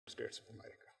States of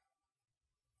America.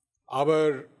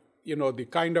 The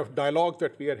kind of dialogue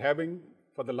that we are having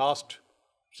for the last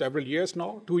several years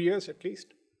now, 2 years at least,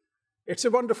 it's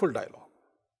a wonderful dialogue.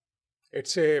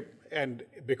 And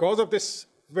because of this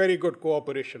very good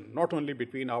cooperation, not only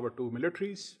between our two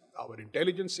militaries, our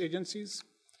intelligence agencies,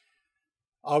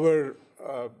 our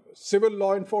civil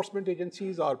law enforcement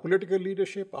agencies, our political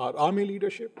leadership, our army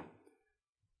leadership,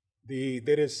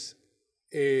 there is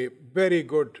a very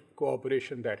good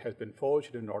cooperation that has been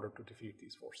forged in order to defeat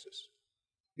these forces.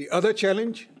 The other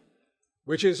challenge,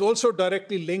 which is also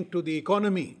directly linked to the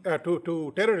economy,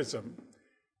 to terrorism,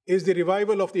 is the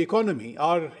revival of the economy.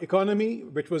 Our economy,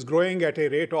 which was growing at a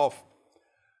rate of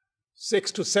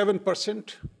 6 to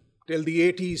 7% till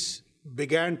the 80s,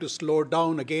 began to slow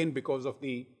down again because of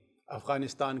the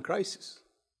Afghanistan crisis,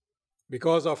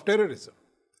 because of terrorism.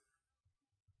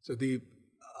 So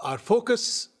our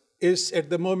focus is at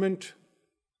the moment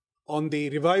on the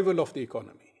revival of the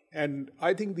economy. And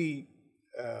I think these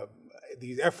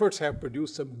efforts have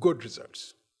produced some good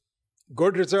results.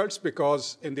 Good results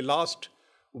because in the last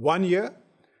 1 year,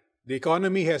 the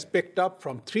economy has picked up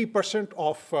from 3%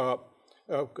 of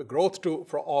growth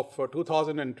of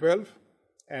 2012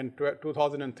 and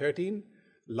 2013.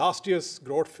 Last year's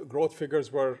growth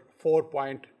figures were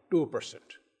 4.2%.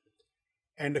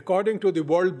 And according to the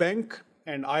World Bank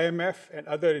and IMF and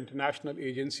other international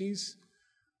agencies,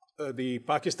 the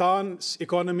Pakistan's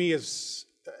economy is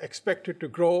expected to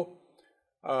grow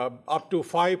up to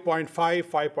 5.5,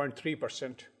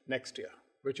 5.3% next year,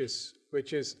 which is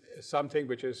something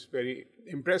which is very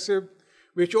impressive,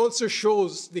 which also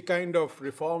shows the kind of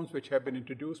reforms which have been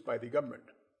introduced by the government.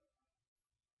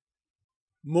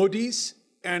 Moody's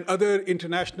and other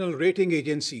international rating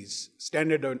agencies,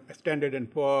 Standard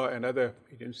 & Poor and other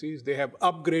agencies, they have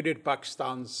upgraded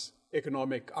Pakistan's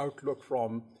economic outlook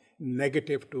from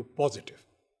negative to positive,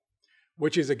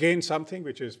 which is again something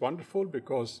which is wonderful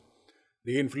because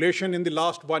the inflation in the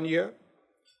last 1 year,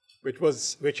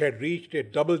 which had reached a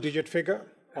double-digit figure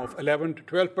of 11 to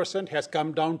 12%, has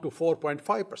come down to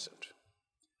 4.5%.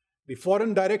 The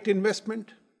foreign direct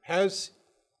investment has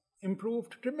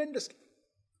improved tremendously.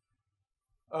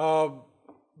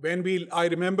 I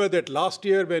remember that last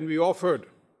year when we offered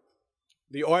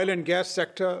the oil and gas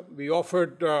sector, we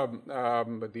offered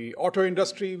the auto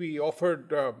industry, we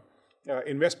offered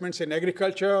investments in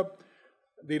agriculture,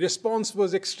 the response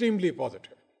was extremely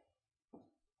positive.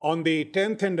 On the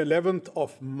 10th and 11th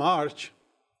of March,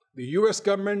 the US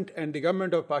government and the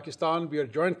government of Pakistan, we are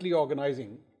jointly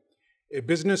organizing a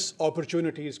business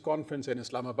opportunities conference in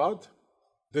Islamabad.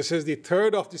 This is the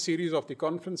third of the series of the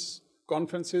conferences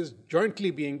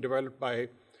jointly being developed by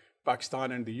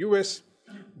Pakistan and the US,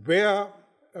 where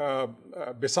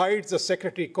besides the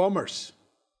Secretary of Commerce,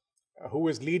 who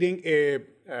is leading a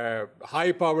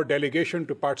high-powered delegation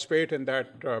to participate in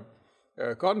that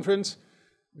conference,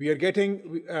 we are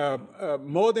getting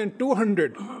more than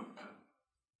 200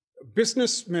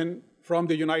 businessmen from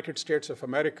the United States of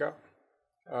America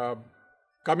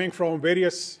coming from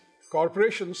various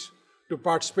corporations to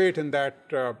participate in that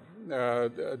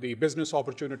the Business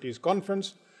Opportunities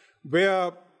Conference,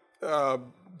 where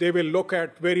they will look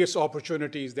at various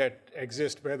opportunities that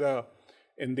exist, whether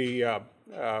in the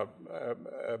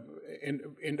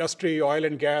industry, oil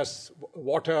and gas,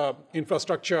 water,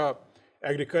 infrastructure,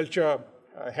 agriculture,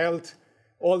 health.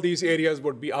 All these areas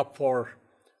would be up for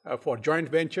joint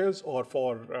ventures or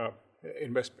for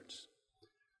investments.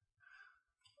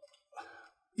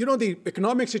 You know, the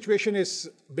economic situation is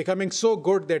becoming so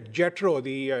good that JETRO,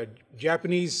 the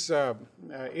Japanese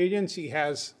agency,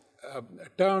 has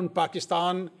termed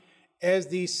Pakistan as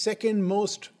the second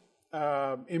most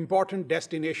important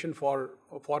destination for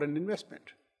foreign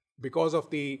investment because of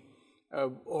the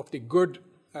good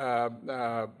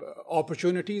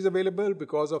opportunities available,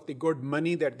 because of the good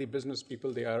money that the business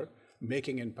people they are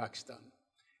making in Pakistan.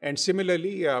 And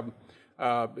similarly,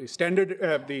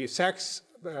 the Sachs,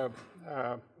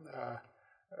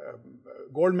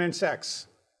 Goldman Sachs,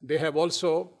 they have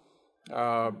also,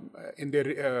 in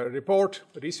their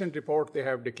recent report, they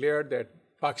have declared that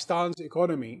Pakistan's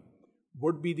economy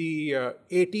would be the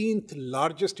 18th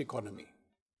largest economy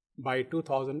by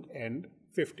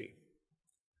 2050.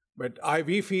 But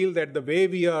we feel that the way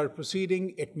we are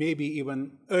proceeding, it may be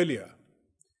even earlier.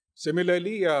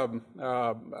 Similarly,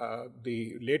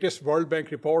 the latest World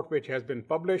Bank report, which has been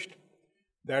published,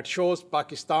 that shows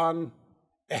Pakistan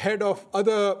ahead of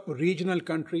other regional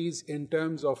countries in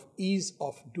terms of ease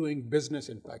of doing business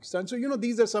in Pakistan. So, you know,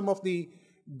 these are some of the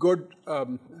good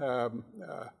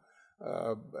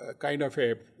kind of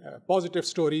positive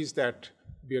stories that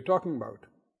we are talking about.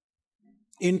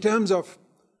 In terms of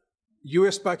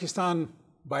US-Pakistan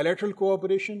bilateral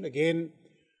cooperation, again,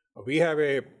 we have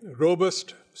a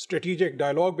robust strategic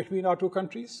dialogue between our two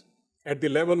countries at the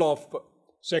level of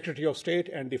Secretary of State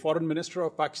and the Foreign Minister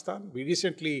of Pakistan. We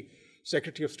recently,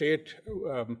 Secretary of State,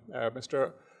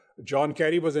 Mr. John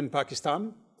Kerry was in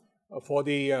Pakistan for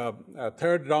the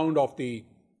third round of the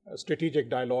strategic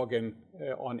dialogue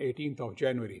on 18th of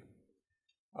January.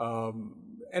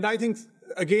 And I think,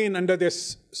 again, under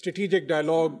this strategic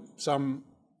dialogue, some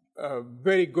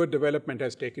very good development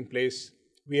has taken place.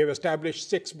 We have established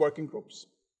 6 working groups.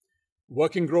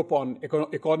 Working group on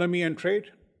economy and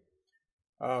trade.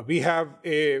 We have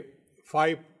a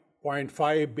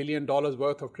 $5.5 billion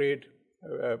worth of trade,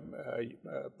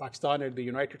 Pakistan and the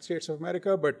United States of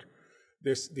America, but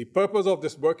the purpose of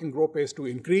this working group is to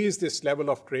increase this level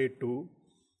of trade to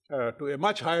a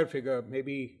much higher figure,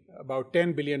 maybe about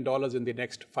 $10 billion in the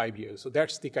next 5 years. So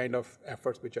that's the kind of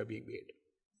efforts which are being made.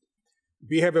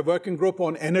 We have a working group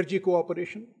on energy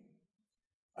cooperation.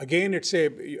 Again, it's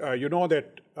you know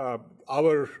that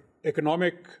our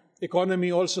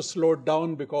economy also slowed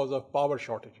down because of power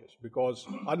shortages, because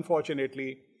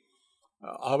unfortunately,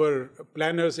 our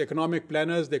planners, economic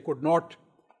planners,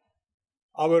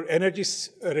 our energy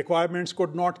requirements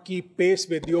could not keep pace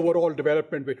with the overall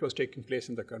development which was taking place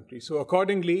in the country. So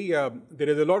accordingly, there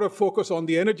is a lot of focus on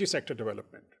the energy sector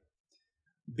development.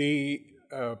 The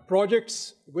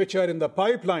projects which are in the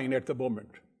pipeline at the moment,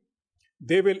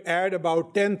 they will add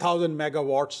about 10,000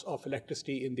 megawatts of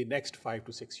electricity in the next 5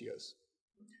 to 6 years.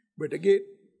 But again,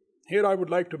 here I would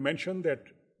like to mention that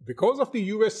because of the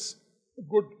US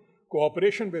good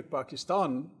cooperation with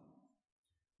Pakistan,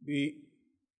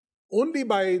 only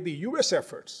by the US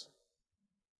efforts,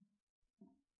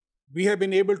 we have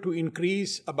been able to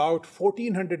increase about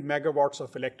 1,400 megawatts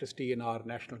of electricity in our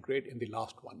national grid in the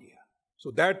last 1 year.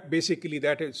 So that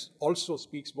also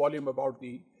speaks volume about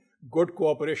the good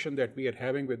cooperation that we are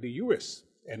having with the US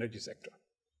energy sector.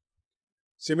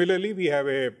 Similarly, we have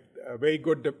a very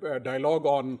good dialogue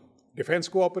on defense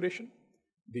cooperation.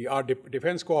 Our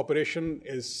defense cooperation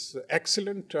is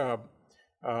excellent. There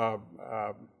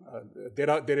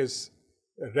is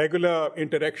a regular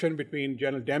interaction between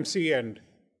General Dempsey and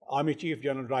Army Chief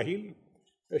General Rahil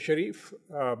Sharif.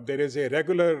 There is a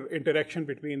regular interaction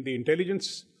between the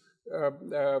intelligence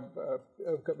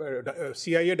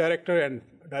CIA Director and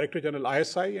Director General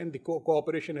ISI, and the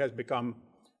cooperation has become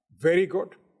very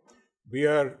good. We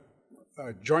are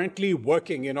jointly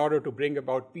working in order to bring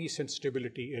about peace and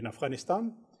stability in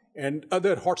Afghanistan and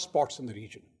other hotspots in the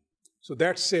region. So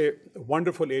that's a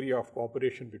wonderful area of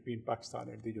cooperation between Pakistan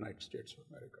and the United States of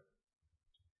America.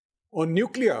 On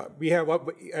nuclear, we have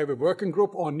a working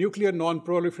group on nuclear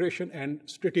non-proliferation and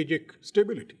strategic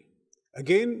stability.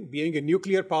 Again, being a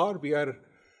nuclear power, we are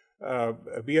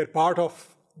part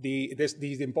of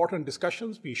these important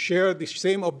discussions. We share the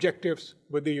same objectives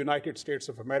with the United States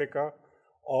of America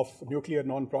of nuclear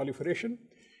non-proliferation,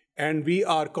 and we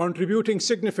are contributing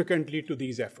significantly to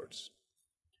these efforts.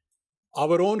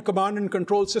 Our own command and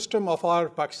control system of our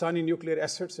Pakistani nuclear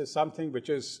assets is something which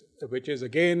is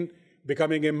again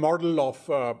becoming a model of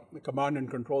command and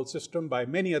control system by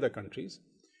many other countries,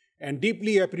 and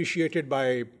deeply appreciated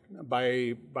by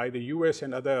the US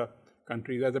and other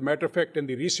countries. As a matter of fact, in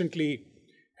the recently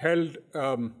held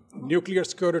Nuclear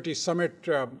Security Summit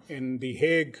in The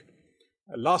Hague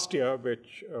last year,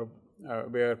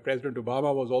 where President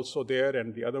Obama was also there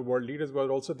and the other world leaders were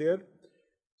also there,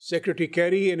 Secretary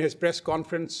Kerry in his press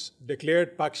conference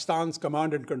declared Pakistan's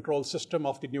command and control system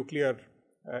of the nuclear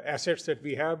assets that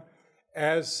we have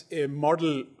as a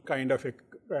model kind of a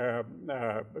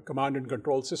command and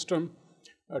control system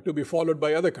to be followed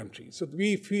by other countries. So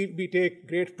we take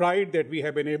great pride that we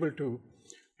have been able to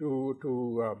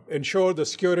ensure the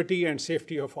security and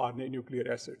safety of our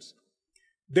nuclear assets.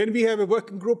 Then we have a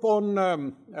working group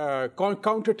on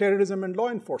counterterrorism and law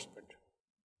enforcement,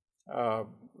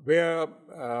 where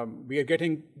we are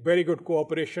getting very good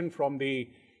cooperation from the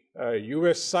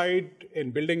US side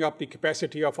in building up the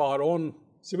capacity of our own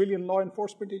civilian law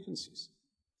enforcement agencies.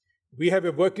 We have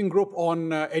a working group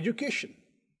on education.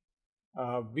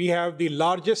 We have the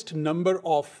largest number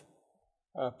of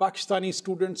Pakistani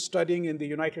students studying in the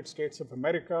United States of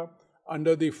America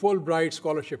under the Fulbright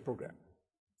Scholarship Program.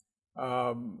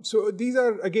 So these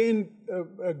are, again,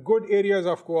 good areas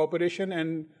of cooperation,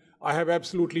 and I have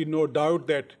absolutely no doubt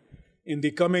that in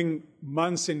the coming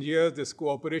months and years, this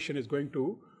cooperation is going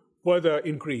to further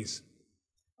increase.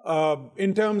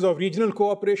 In terms of regional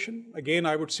cooperation, again,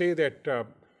 I would say that,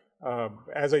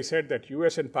 as I said, that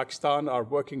US and Pakistan are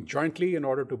working jointly in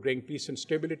order to bring peace and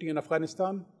stability in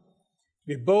Afghanistan.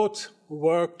 We both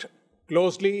worked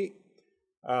closely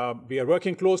We are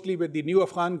working closely with the new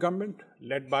Afghan government,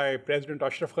 led by President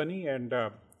Ashraf Ghani and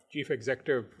Chief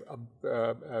Executive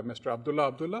Mr.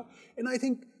 Abdullah. And I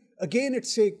think, again,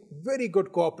 it's a very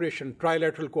good cooperation,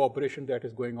 trilateral cooperation that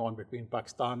is going on between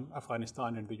Pakistan,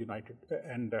 Afghanistan, and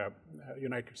the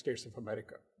United States of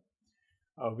America.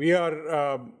 We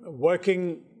are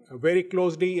working very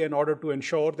closely in order to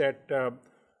ensure that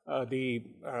the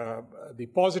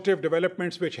positive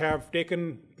developments which have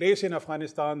taken place in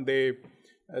Afghanistan, they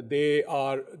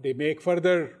make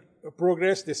further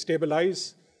progress, they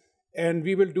stabilize, and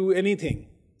we will do anything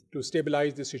to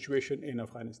stabilize the situation in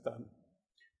Afghanistan.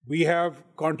 We have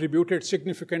contributed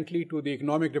significantly to the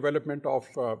economic development of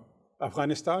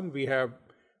Afghanistan. We have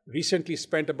recently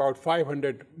spent about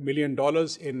 $500 million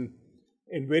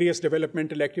in various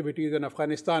developmental activities in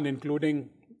Afghanistan, including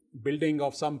building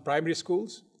of some primary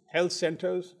schools, health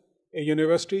centers, a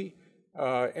university,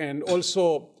 and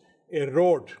also a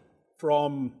road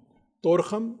from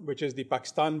Torkham, which is the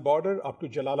Pakistan border, up to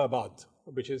Jalalabad,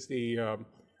 which is the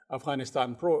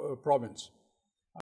Afghanistan province.